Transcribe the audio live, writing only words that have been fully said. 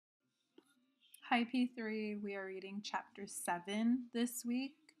Hi P3, we are reading chapter 7 this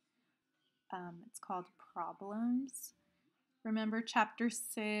week. It's called Problems. Remember chapter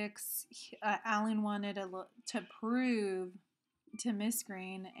 6, Alan wanted to prove to Miss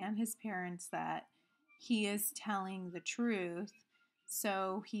Green and his parents that he is telling the truth.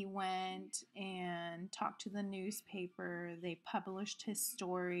 So he went and talked to the newspaper. They published his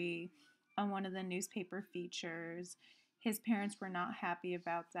story on one of the newspaper features. His parents were not happy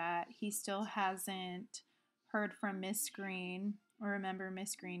about that. He still hasn't heard from Miss Green. Remember,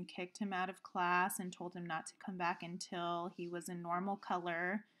 Miss Green kicked him out of class and told him not to come back until he was in normal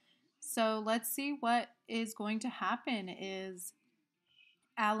color. So let's see what is going to happen. Is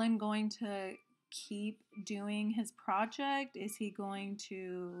Alan going to keep doing his project? Is he going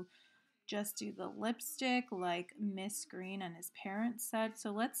to just do the lipstick like Miss Green and his parents said? So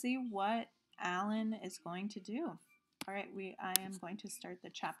let's see what Alan is going to do. All right, I am going to start the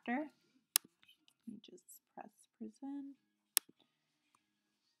chapter. Let me just press present.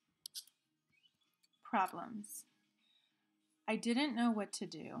 Problems. I didn't know what to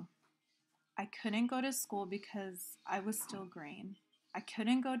do. I couldn't go to school because I was still green. I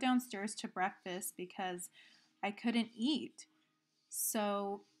couldn't go downstairs to breakfast because I couldn't eat.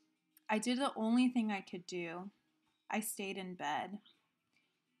 So I did the only thing I could do. I stayed in bed.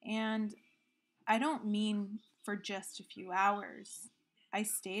 And I don't mean for just a few hours. I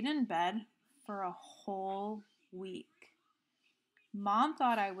stayed in bed for a whole week. Mom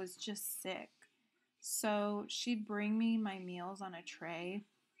thought I was just sick. So she'd bring me my meals on a tray,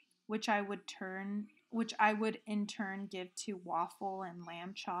 which I would in turn give to Waffle and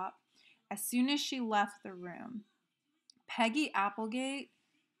Lamb Chop as soon as she left the room. Peggy Applegate,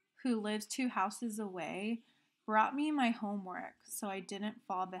 who lives 2 houses away, brought me my homework so I didn't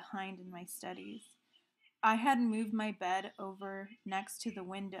fall behind in my studies. I had moved my bed over next to the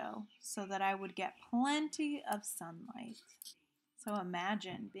window so that I would get plenty of sunlight. So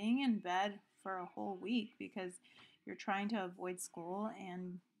imagine being in bed for a whole week because you're trying to avoid school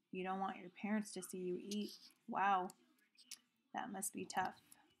and you don't want your parents to see you eat. Wow, that must be tough.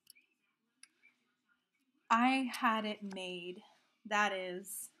 I had it made, that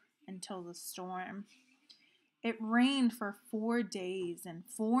is, until the storm. It rained for 4 days and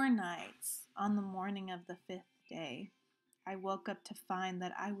 4 nights. On the morning of the 5th day, I woke up to find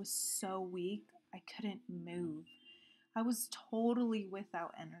that I was so weak I couldn't move. I was totally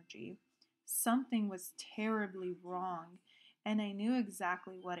without energy. Something was terribly wrong, and I knew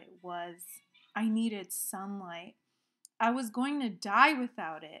exactly what it was. I needed sunlight. I was going to die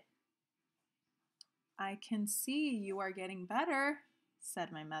without it. I can see you are getting better,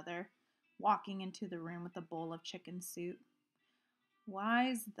 said my mother, walking into the room with a bowl of chicken soup.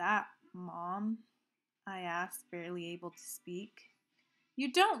 Why's that, Mom? I asked, barely able to speak.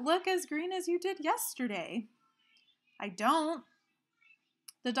 You don't look as green as you did yesterday. I don't.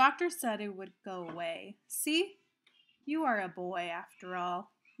 The doctor said it would go away. See? You are a boy after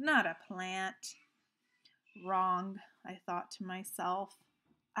all, not a plant. Wrong, I thought to myself.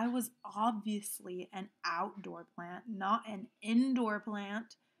 I was obviously an outdoor plant, not an indoor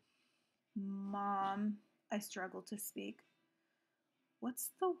plant. Mom, I struggled to speak. What's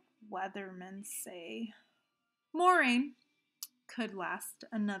the weatherman say? More rain. Could last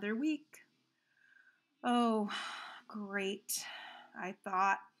another week. Oh, great, I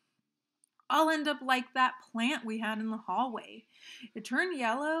thought. I'll end up like that plant we had in the hallway. It turned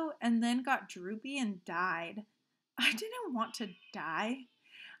yellow and then got droopy and died. I didn't want to die.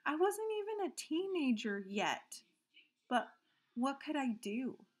 I wasn't even a teenager yet. But what could I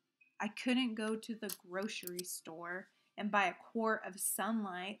do? I couldn't go to the grocery store and buy a quart of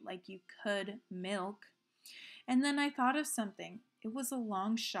sunlight like you could milk. And then I thought of something. It was a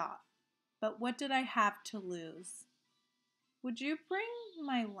long shot. But what did I have to lose? Would you bring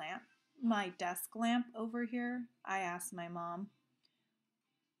my desk lamp over here? I asked my mom.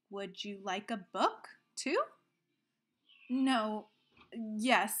 Would you like a book, too? No.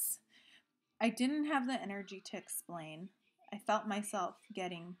 Yes. I didn't have the energy to explain. I felt myself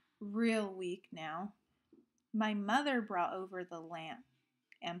getting real weak now. My mother brought over the lamp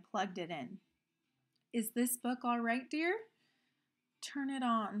and plugged it in. Is this book all right, dear? Turn it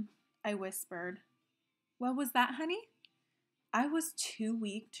on, I whispered. What was that, honey? I was too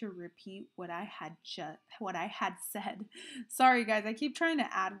weak to repeat what I had said. Sorry, guys, I keep trying to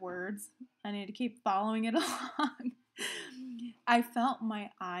add words. I need to keep following it along. I felt my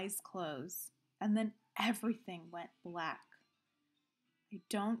eyes close, and then everything went black. I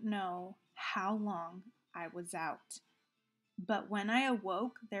don't know how long I was out, but when I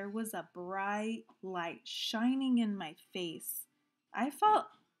awoke, there was a bright light shining in my face. I felt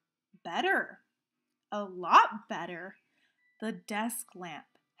better. A lot better. The desk lamp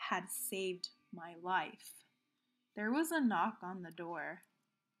had saved my life. There was a knock on the door.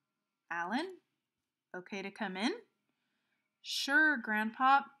 Alan, okay to come in? Sure,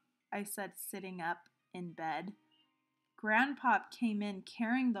 Grandpop, I said, sitting up in bed. Grandpop came in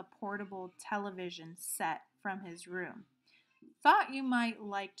carrying the portable television set from his room. Thought you might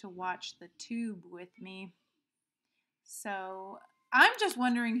like to watch the tube with me. So I'm just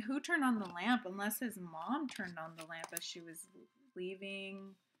wondering who turned on the lamp, unless his mom turned on the lamp as she was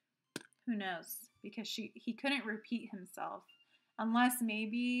leaving. Who knows? Because he couldn't repeat himself. Unless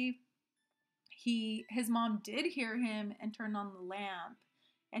maybe his mom did hear him and turned on the lamp,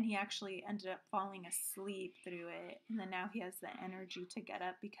 and he actually ended up falling asleep through it, and then now he has the energy to get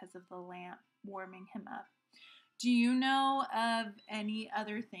up because of the lamp warming him up. Do you know of any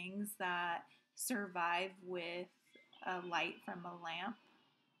other things that survive with a light from a lamp?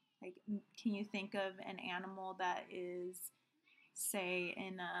 Like, can you think of an animal that is, say,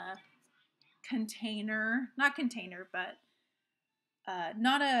 in a container, not container, but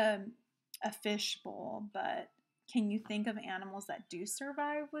not a fish bowl, but can you think of animals that do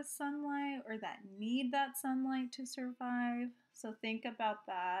survive with sunlight or that need that sunlight to survive? So think about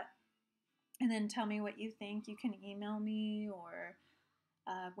that and then tell me what you think. You can email me, or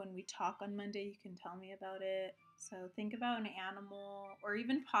when we talk on Monday, you can tell me about it. So think about an animal, or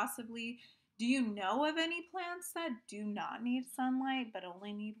even possibly, do you know of any plants that do not need sunlight but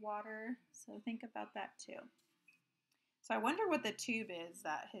only need water? So think about that too. So I wonder what the tube is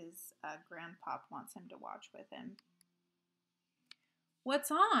that his grandpop wants him to watch with him. What's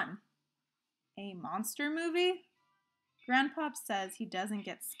on? A monster movie? Grandpop says he doesn't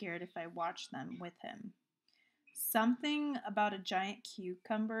get scared if I watch them with him. Something about a giant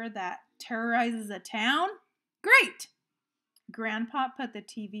cucumber that terrorizes a town? Great! Grandpop put the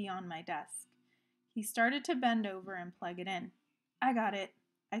TV on my desk. He started to bend over and plug it in. I got it,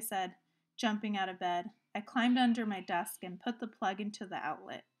 I said, jumping out of bed. I climbed under my desk and put the plug into the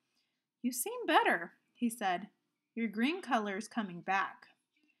outlet. You seem better, he said. Your green color is coming back.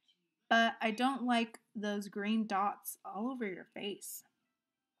 But I don't like those green dots all over your face.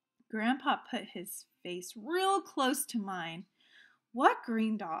 Grandpa put his face real close to mine. What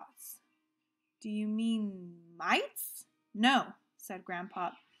green dots? Do you mean mites? No, said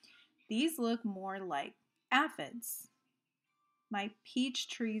Grandpa. These look more like aphids. My peach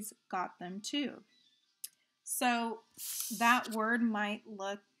trees got them too. So that word might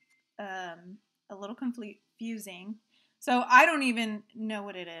look a little confusing. So I don't even know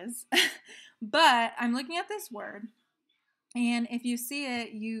what it is. But I'm looking at this word. And if you see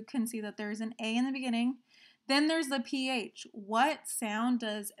it, you can see that there's an A in the beginning. Then there's the PH. What sound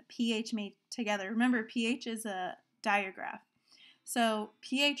does PH make together? Remember, PH is a digraph. So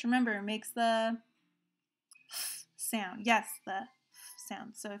PH, remember, makes the sound. Yes, the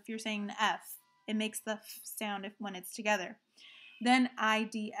sound. So if you're saying the F, it makes the sound when it's together. Then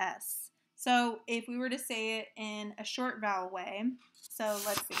IDS. So if we were to say it in a short vowel way, so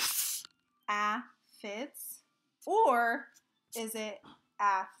let's see, aphids, or is it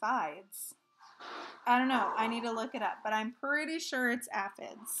aphids? I don't know. I need to look it up, but I'm pretty sure it's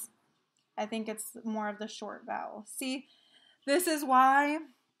aphids. I think it's more of the short vowel. See, this is why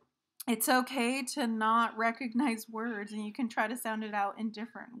it's okay to not recognize words, and you can try to sound it out in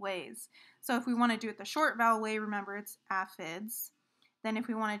different ways. So if we want to do it the short vowel way, remember it's aphids. Then if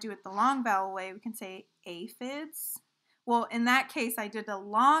we want to do it the long vowel way, we can say aphids. Well, in that case, I did a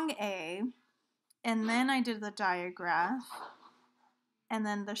long A, and then I did the digraph, and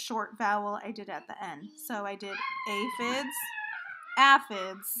then the short vowel I did at the end. So I did aphids,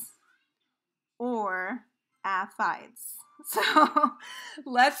 aphids, or aphids. So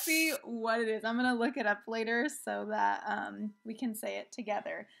let's see what it is. I'm going to look it up later so that we can say it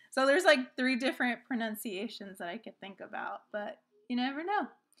together. So there's like 3 different pronunciations that I could think about, but you never know.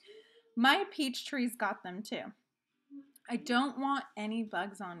 My peach trees got them too. I don't want any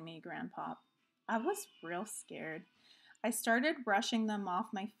bugs on me, Grandpop. I was real scared. I started brushing them off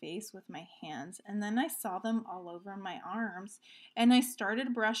my face with my hands, and then I saw them all over my arms, and I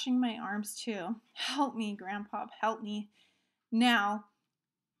started brushing my arms too. Help me, Grandpop, help me. Now,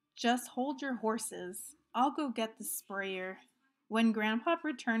 just hold your horses. I'll go get the sprayer. When Grandpop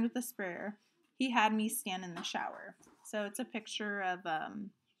returned with the sprayer, he had me stand in the shower. So it's a picture of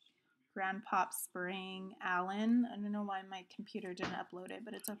Grandpop spraying Alan. I don't know why my computer didn't upload it,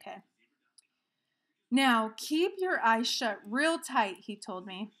 but it's okay. Now, keep your eyes shut real tight, he told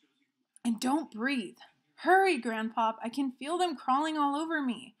me, and don't breathe. Hurry, Grandpop. I can feel them crawling all over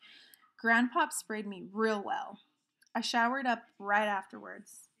me. Grandpop sprayed me real well. I showered up right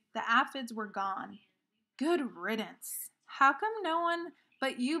afterwards. The aphids were gone. Good riddance. How come no one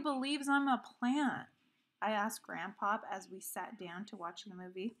but you believes I'm a plant? I asked Grandpop as we sat down to watch the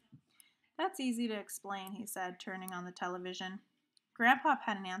movie. That's easy to explain, he said, turning on the television. Grandpop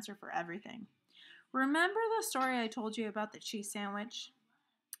had an answer for everything. Remember the story I told you about the cheese sandwich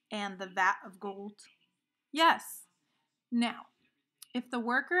and the vat of gold? Yes. Now, if the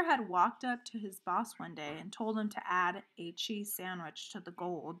worker had walked up to his boss one day and told him to add a cheese sandwich to the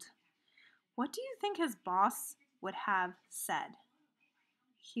gold, what do you think his boss would have said?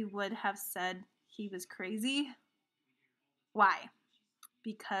 He would have said he was crazy. Why?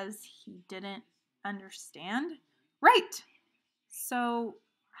 Because he didn't understand? Right! So,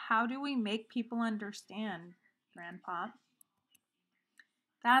 how do we make people understand, Grandpa?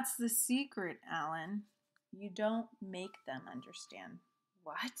 That's the secret, Alan. You don't make them understand.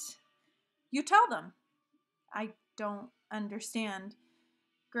 What? You tell them. I don't understand.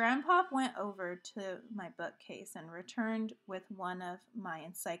 Grandpop went over to my bookcase and returned with one of my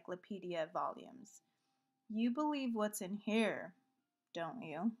encyclopedia volumes. You believe what's in here, don't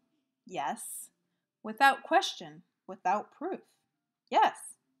you? Yes. Without question, without proof. Yes.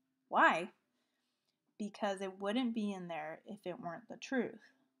 Why? Because it wouldn't be in there if it weren't the truth.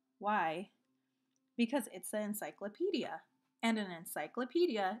 Why? Because it's an encyclopedia, and an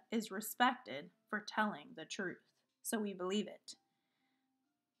encyclopedia is respected for telling the truth, so we believe it.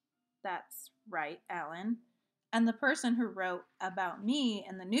 That's right, Alan. And the person who wrote about me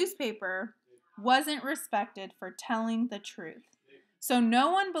in the newspaper wasn't respected for telling the truth. So no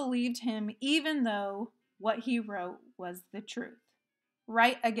one believed him, even though what he wrote was the truth.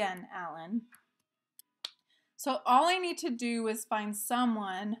 Right again, Alan. So all I need to do is find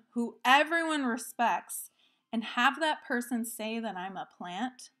someone who everyone respects and have that person say that I'm a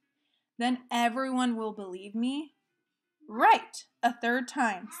plant. Then everyone will believe me. Right, a third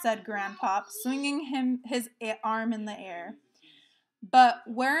time, said Grandpop, swinging his arm in the air. But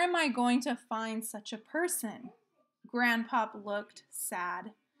where am I going to find such a person? Grandpop looked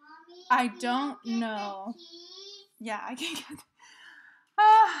sad. I don't know. Yeah, I can get.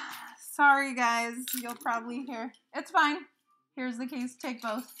 Sorry, guys. You'll probably hear. It's fine. Here's the case. Take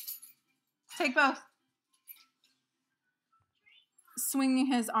both. Take both. Swinging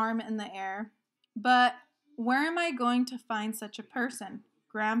his arm in the air. But where am I going to find such a person?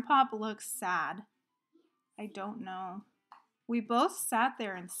 Grandpop looks sad. I don't know. We both sat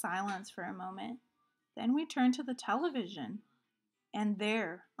there in silence for a moment. Then we turned to the television. And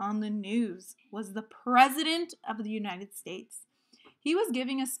there, on the news, was the President of the United States. He was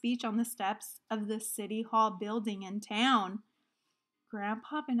giving a speech on the steps of the City Hall building in town.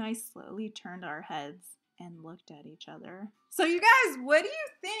 Grandpop and I slowly turned our heads and looked at each other. So you guys, what do you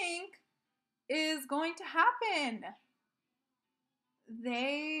think is going to happen?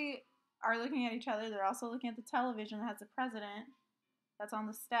 They are looking at each other. They're also looking at the television that has the president that's on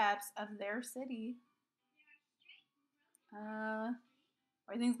the steps of their city. What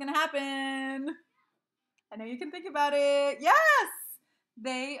do you think's gonna happen? I know you can think about it. Yes!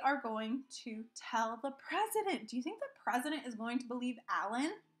 They are going to tell the president. Do you think the president is going to believe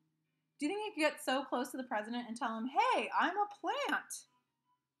Alan? Do you think he could get so close to the president and tell him, hey, I'm a plant?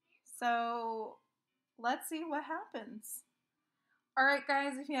 So let's see what happens. All right,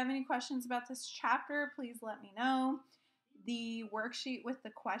 guys, if you have any questions about this chapter, please let me know. The worksheet with the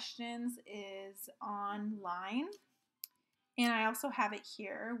questions is online. And I also have it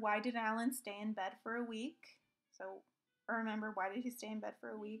here. Why did Alan stay in bed for a week? So remember, why did he stay in bed for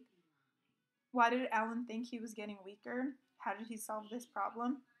a week? Why did Alan think he was getting weaker? How did he solve this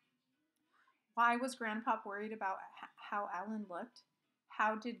problem? Why was Grandpop worried about how Alan looked?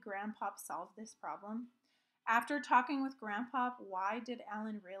 How did Grandpop solve this problem? After talking with Grandpop, why did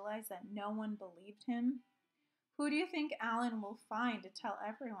Alan realize that no one believed him? Who do you think Alan will find to tell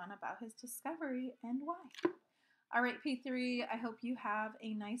everyone about his discovery and why? All right, P3, I hope you have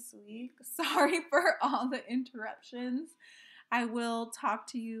a nice week. Sorry for all the interruptions. I will talk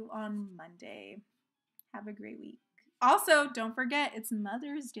to you on Monday. Have a great week. Also, don't forget, it's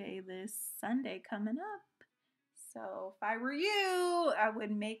Mother's Day this Sunday coming up. So if I were you, I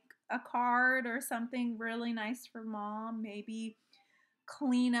would make a card or something really nice for Mom. Maybe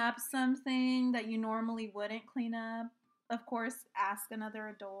clean up something that you normally wouldn't clean up. Of course, ask another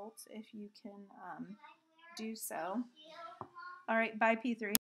adult if you can do so. All right, bye, P3.